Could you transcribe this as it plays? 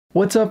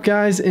What's up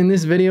guys, in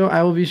this video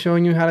I will be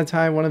showing you how to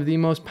tie one of the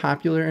most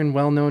popular and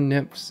well-known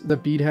nymphs, the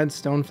beadhead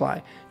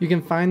stonefly. You can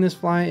find this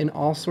fly in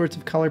all sorts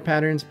of color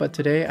patterns, but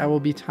today I will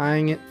be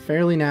tying it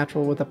fairly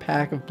natural with a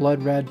pack of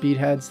blood red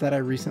beadheads that I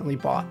recently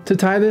bought. To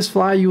tie this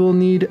fly you will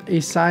need a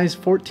size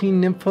 14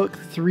 nymph hook,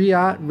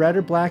 3/0 red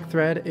or black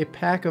thread, a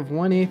pack of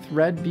 1/8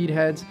 red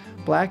beadheads,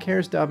 black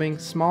hairs dubbing,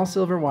 small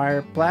silver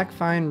wire, black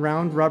fine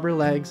round rubber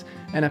legs,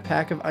 and a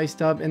pack of ice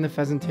dub in the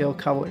pheasant tail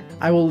color.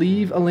 I will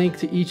leave a link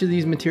to each of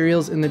these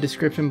materials in the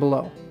description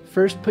below.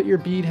 First, put your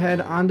bead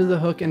head onto the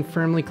hook and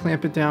firmly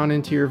clamp it down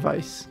into your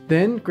vise.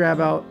 Then grab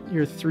out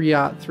your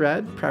 3/0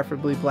 thread,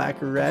 preferably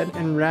black or red,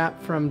 and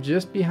wrap from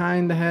just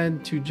behind the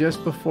head to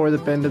just before the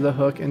bend of the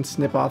hook and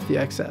snip off the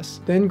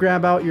excess. Then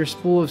grab out your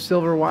spool of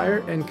silver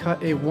wire and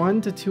cut a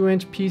 1 to 2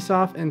 inch piece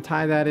off and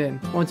tie that in.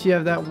 Once you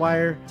have that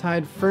wire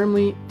tied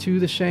firmly to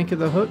the shank of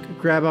the hook,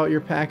 grab out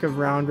your pack of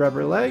round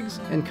rubber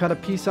legs and cut a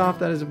piece off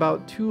that is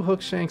about 2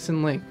 hook shanks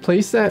in length.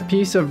 Place that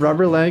piece of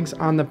rubber legs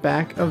on the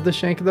back of the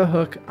shank of the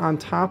hook on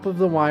top of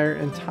the wire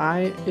and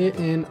tie it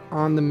in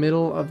on the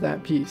middle of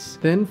that piece.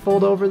 Then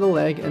fold over the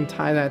leg and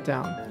tie that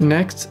down.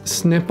 Next,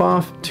 snip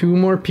off 2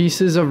 more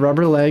pieces of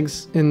rubber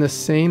legs in the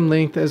same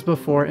length as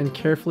before and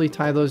carefully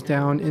tie those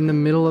down in the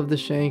middle of the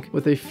shank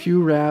with a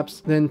few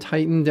wraps, then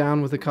tighten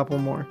down with a couple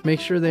more.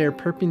 Make sure they are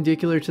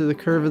perpendicular to the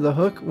curve of the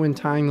hook when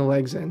tying the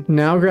legs in.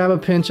 Now grab a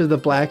pinch of the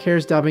black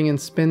hairs dubbing and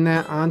spin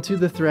that onto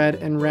the thread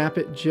and wrap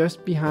it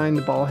just behind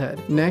the ball head.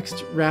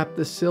 Next, wrap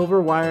the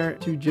silver wire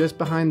to just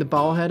behind the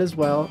ball head as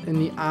well in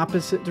the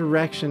opposite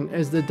direction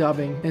as the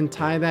dubbing and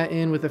tie that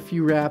in with a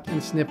few wraps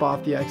and snip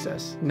off the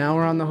excess. Now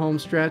we're on the home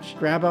stretch.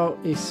 Grab out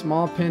a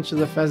small pinch of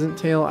the pheasant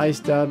tail ice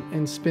dub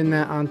and spin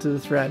that onto the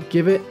thread.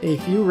 Give it a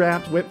few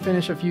wraps, whip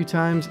finish a few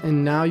times,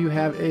 and now you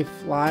have a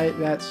fly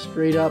that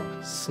straight up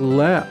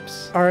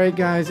slaps. Alright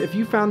guys, if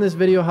you found this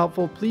video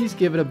helpful, please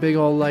give it a big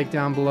old like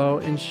down below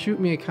and shoot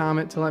me a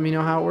comment to let me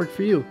know how it worked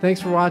for you. Thanks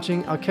for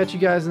watching. I'll catch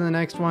you guys in the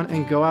next one,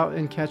 and go out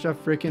and catch a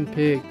freaking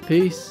pig.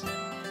 Peace.